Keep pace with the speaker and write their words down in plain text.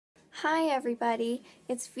Hi everybody,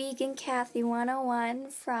 it's Vegan Kathy 101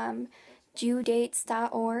 from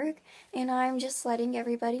JewDates.org, and I'm just letting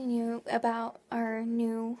everybody know about our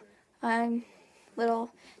new little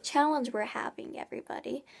challenge we're having,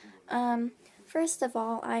 everybody. First of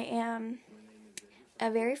all, I am a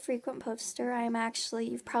very frequent poster.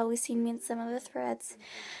 You've probably seen me in some of the threads.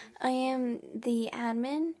 I am the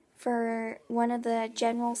admin for one of the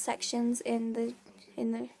general sections in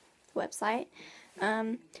the website.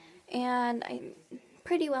 And I'm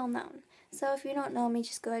pretty well known. So if you don't know me,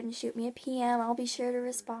 just go ahead and shoot me a PM. I'll be sure to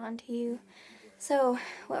respond to you. So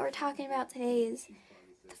what we're talking about today is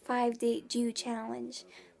the 5-Date Jew Challenge.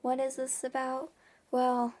 What is this about?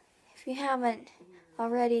 Well, if you haven't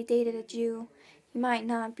already dated a Jew, you might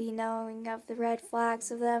not be knowing of the red flags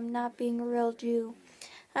of them not being a real Jew.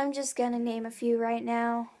 I'm just gonna name a few right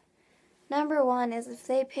now. Number 1 is if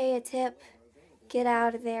they pay a tip, get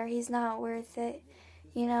out of there. He's not worth it.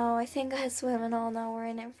 You know, I think us women all know we're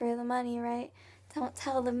in it for the money, right? Don't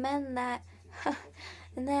tell the men that.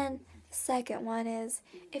 And then the second one is,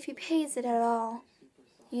 if he pays it at all,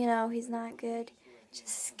 you know he's not good.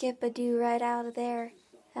 Just skip a do right out of there.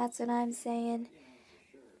 That's what I'm saying.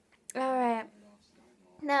 Alright.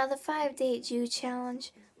 Now the 5-Date Jew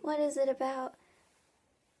Challenge. What is it about?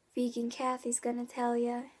 Vegan Kathy's gonna tell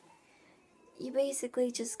you. You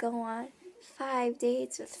basically just go on 5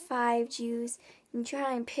 dates with 5 Jews and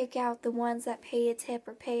try and pick out the ones that pay a tip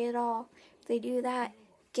or pay it all. If they do that,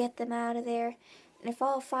 get them out of there. And if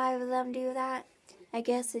all 5 of them do that, I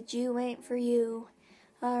guess a Jew ain't for you.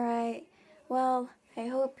 Alright, well, I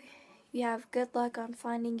hope you have good luck on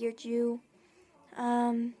finding your Jew.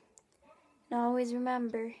 And always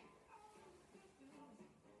remember,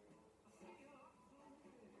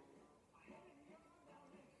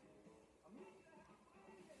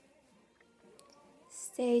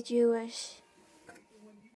 stay Jewish.